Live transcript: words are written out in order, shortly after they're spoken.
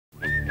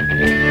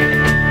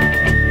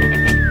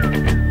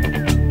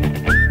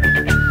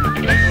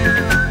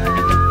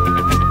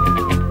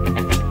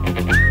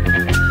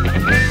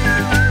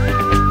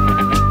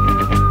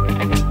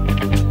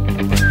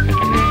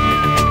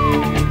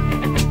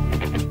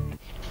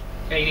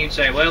You need to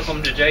say,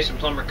 welcome to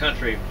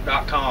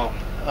JasonPlummerCountry.com.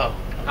 Oh.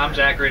 I'm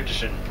Zach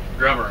Richardson,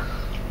 drummer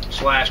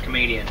 /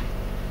 comedian.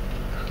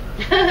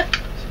 You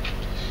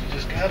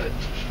just got it.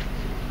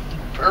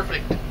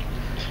 Perfect.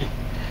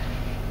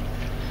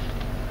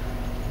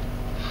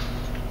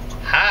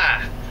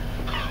 Hi.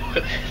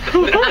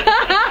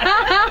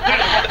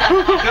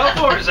 Go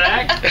for it,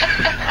 Zach.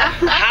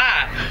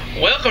 Hi.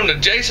 Welcome to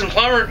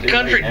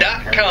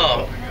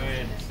JasonPlummerCountry.com.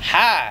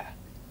 Hi.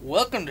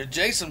 Welcome to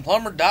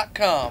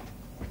JasonPlummer.com.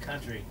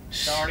 Country.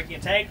 Start again.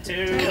 Take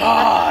two.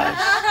 Gosh.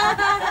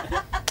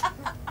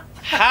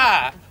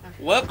 Hi.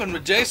 Welcome to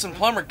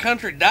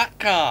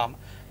JasonPlummerCountry.com.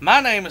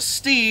 My name is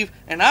Steve,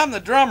 and I'm the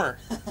drummer.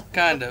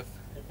 Kind of.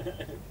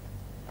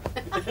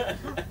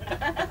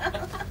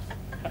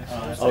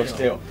 Oh,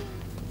 still.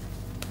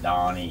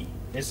 Donnie.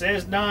 It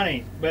says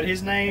Donnie, but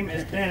his name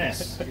is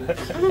Dennis.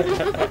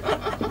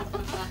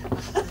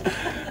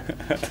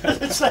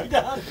 Does it say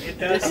Donnie? It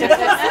does.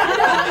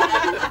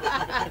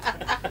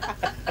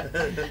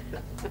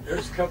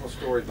 There's a couple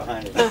stories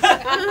behind it.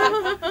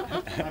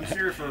 I'm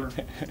sure for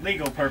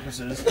legal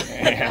purposes.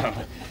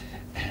 Yeah,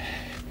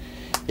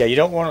 you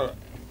don't want to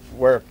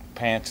wear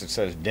pants that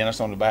says Dennis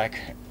on the back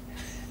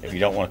if you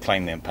don't want to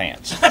claim them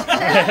pants.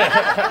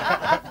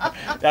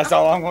 That's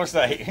all I'm going to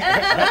say.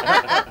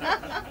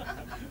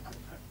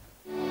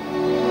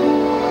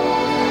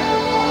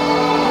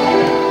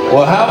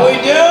 Well, how we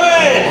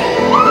doing?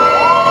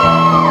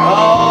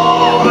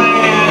 Oh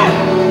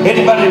man!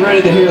 Anybody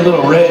ready to hear a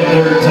little red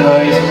dirt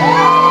tonight?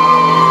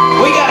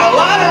 We got a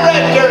lot of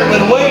red dirt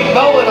with Wade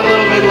Bowen a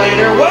little bit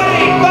later.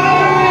 Wade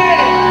Bowen!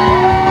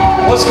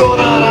 What's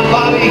going on? I'm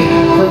Bobby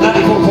from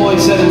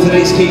 94.7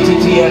 today's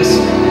KTTS.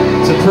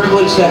 It's a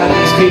privilege to have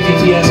these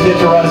KTTS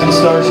Get the Rising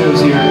Star shows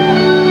here.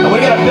 And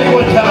we got a big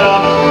one coming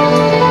up.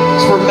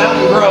 It's from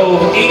Mountain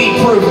Grove,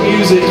 80 Proof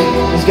Music.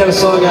 He's got a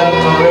song out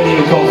on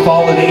radio called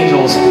Fallen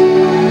Angels.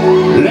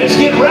 Let's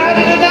get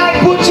riding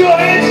tonight. Put your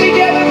hands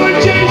together for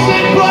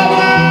Jason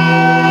Plummer!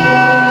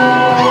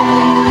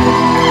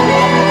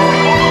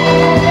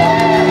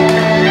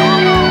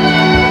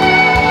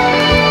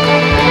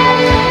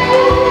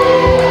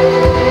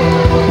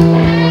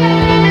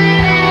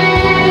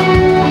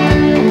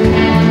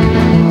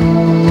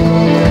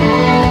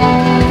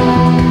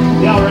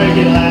 Y'all ready to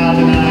get loud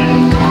tonight?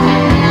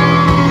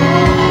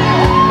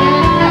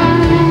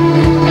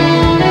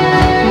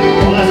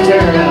 Well, let's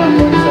tear it out.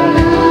 What do you say?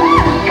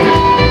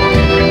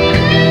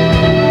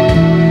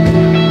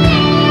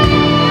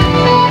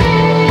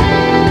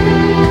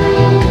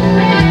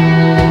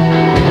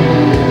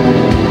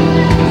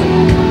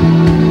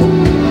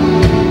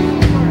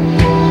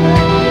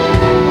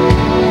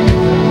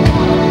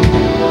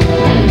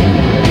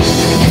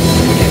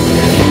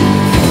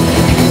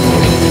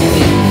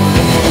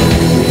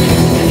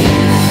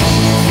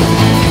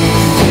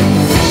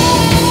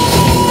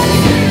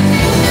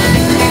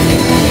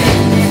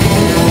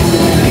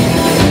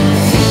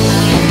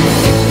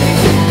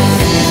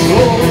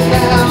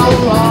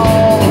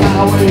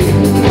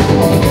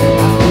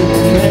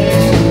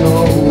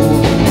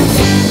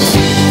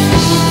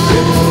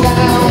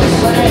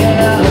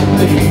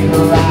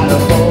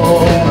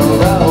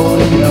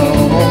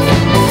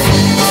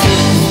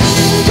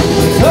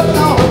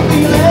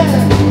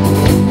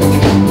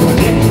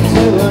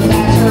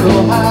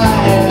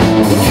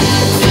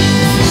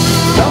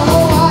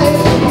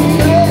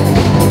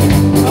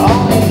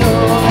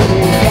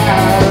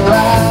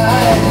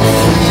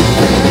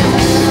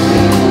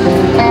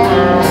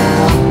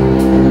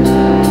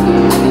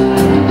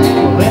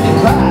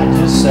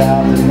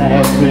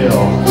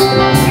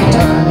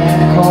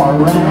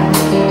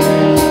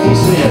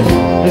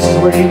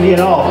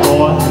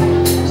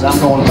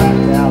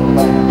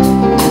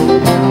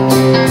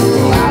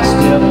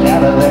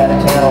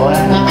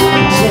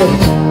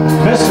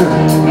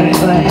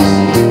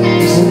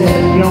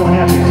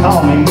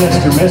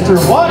 Mr.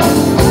 What?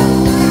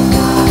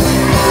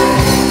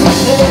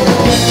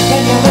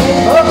 Can you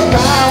make folks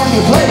cry when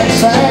you play and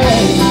sing?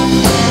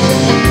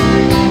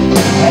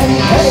 And you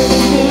pay the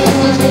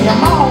dues when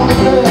you're on the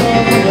blues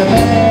and you're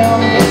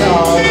down the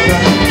guitar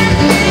string.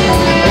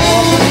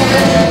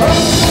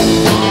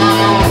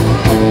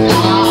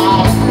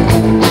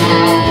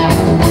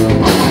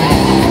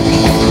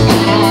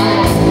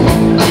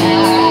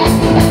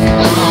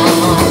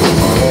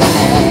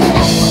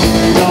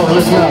 Don't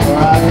listen up,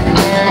 alright?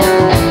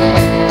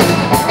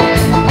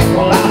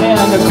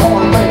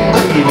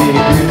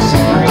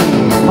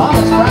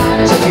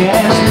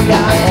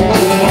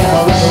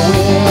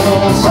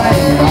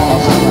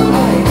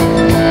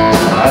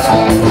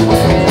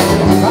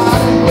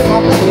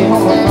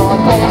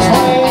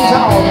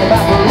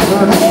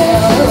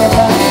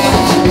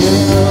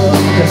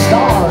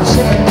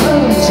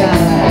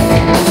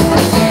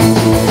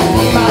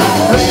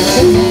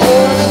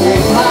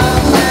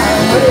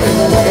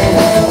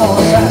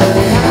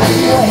 Saturday night.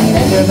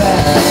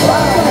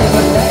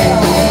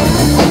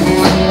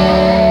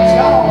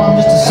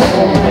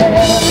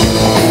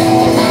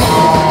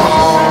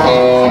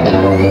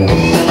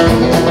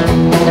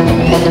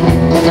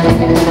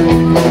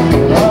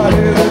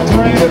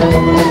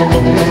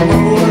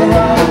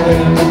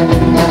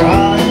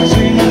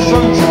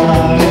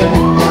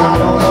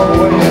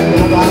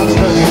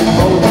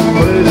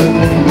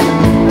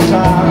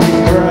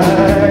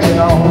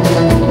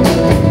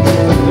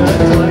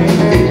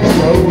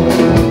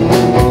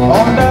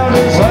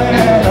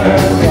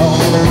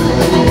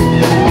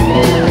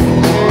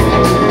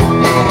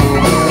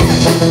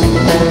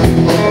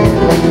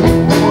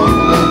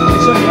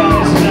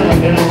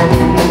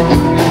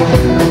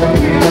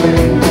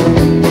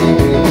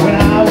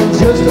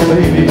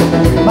 baby.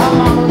 My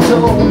mama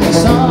told me,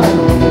 son,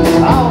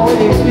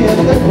 always be a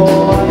good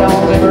boy,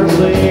 don't ever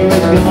play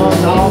with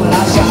guns. Oh, but I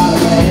shot a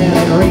man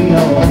in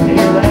Reno,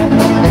 hear that?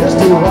 Just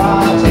to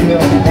watch him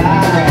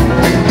die.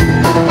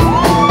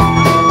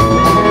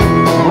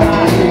 When I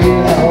hear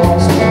that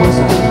lonesome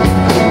whistle,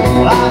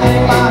 well, I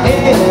hang my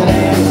head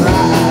and cry.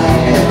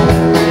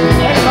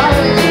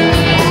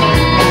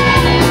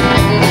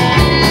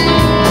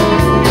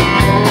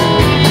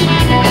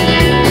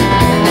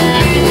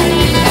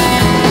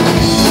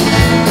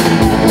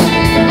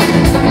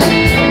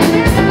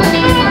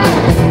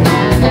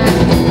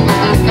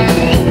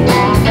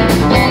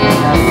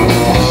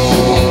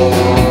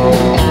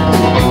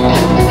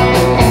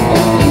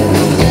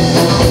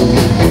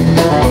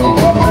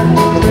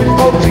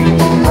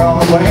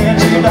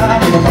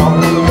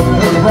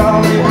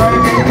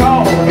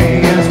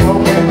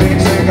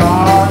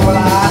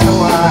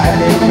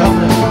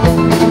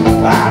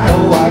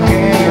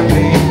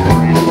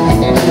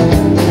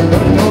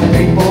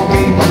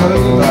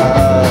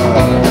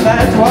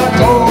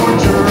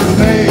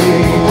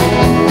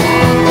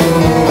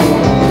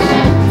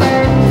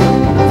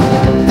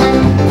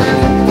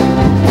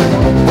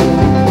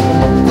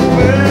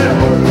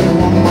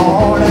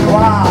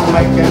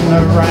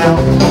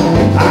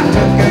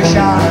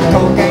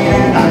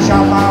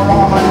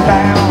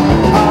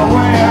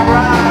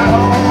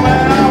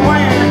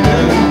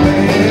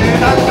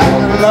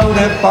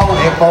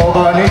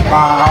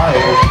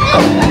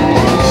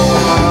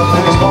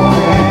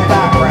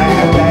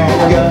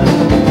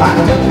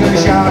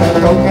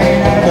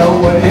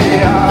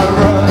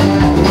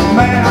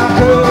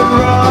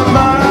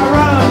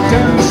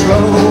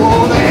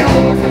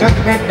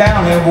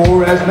 Down in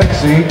war as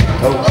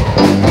Mexico.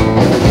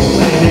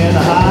 Laying in a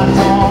high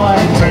toy,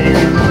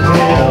 tearing the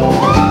pill.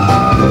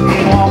 He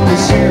walked the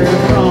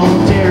sheriff from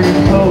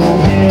Jericho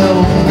Hill.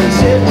 He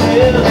said,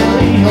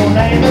 Willie, your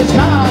name is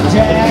not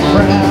Jack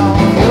Brown.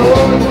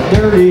 You're the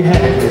dirty hack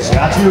that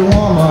shot your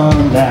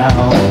woman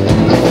down.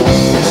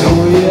 So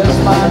yes,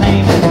 my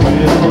name is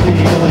Willie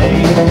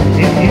Lee.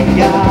 If you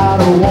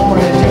got a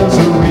warrant, just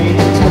read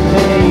it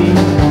today.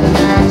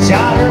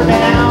 Shot her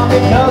down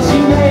because she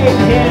made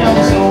him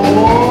so.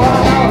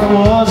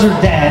 Was her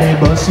daddy,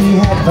 but she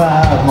had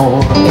 5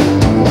 more.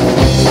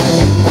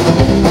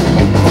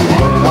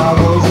 When I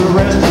was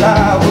arrested,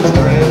 I was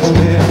dressed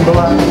in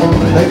black.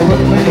 They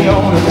put me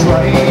on a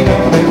train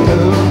and they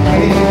took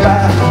me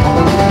back.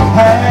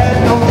 Had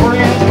no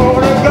friends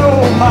for to go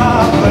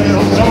my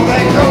bill, so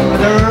they threw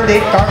the dirty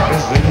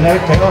carcass in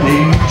that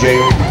county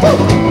jail.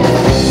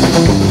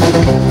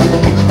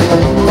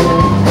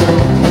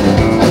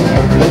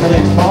 The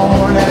next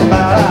morning,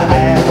 about a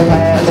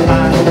 9:30,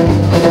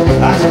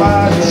 I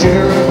spied the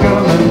sheriff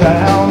coming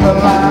down the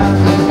line.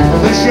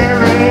 The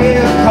sheriff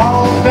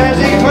called as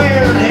he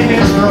cleared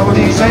his throat.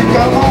 He said,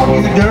 come on,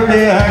 you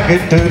dirty hack,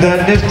 get to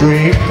that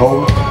district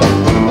court.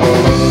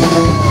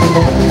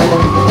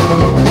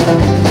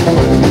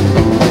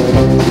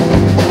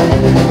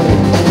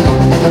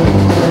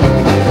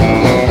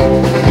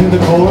 In the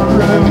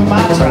courtroom,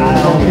 my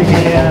trial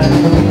began,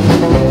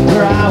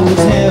 where I was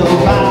held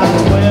by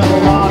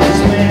 12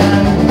 honest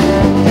men.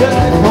 Just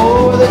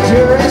before the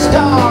jury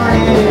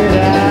started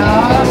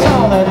out, I saw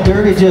that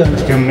dirty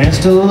judge commence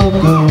to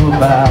look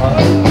about.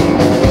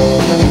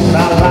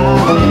 About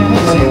 5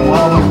 minutes he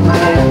walked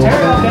around,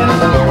 tear up and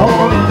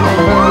hold it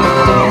for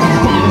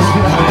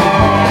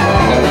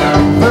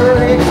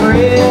verdict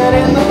read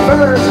in the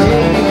first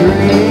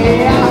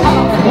degree. I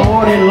hollered,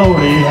 Lordy,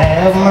 Lordy,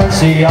 have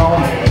mercy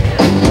on me.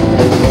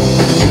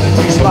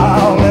 He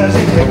smiled as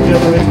he picked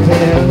up his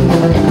pen.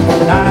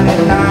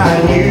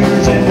 99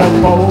 years in the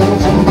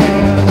Folsom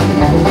pen.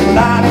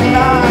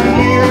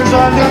 99 years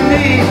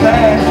underneath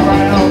that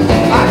ground.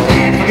 I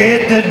can't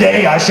forget the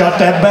day I shot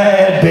that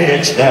bad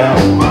bitch down.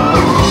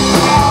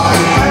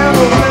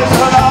 Never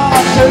listen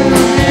on to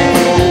me.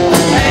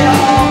 Ain't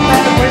on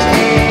that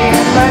whiskey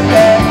and let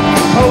that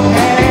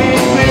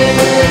cocaine mix.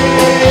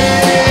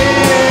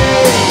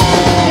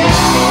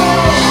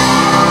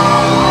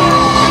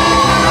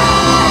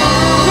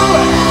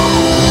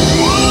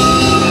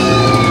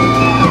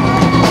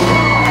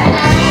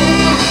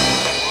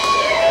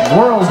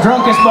 World's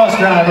drunkest bus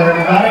driver,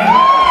 everybody.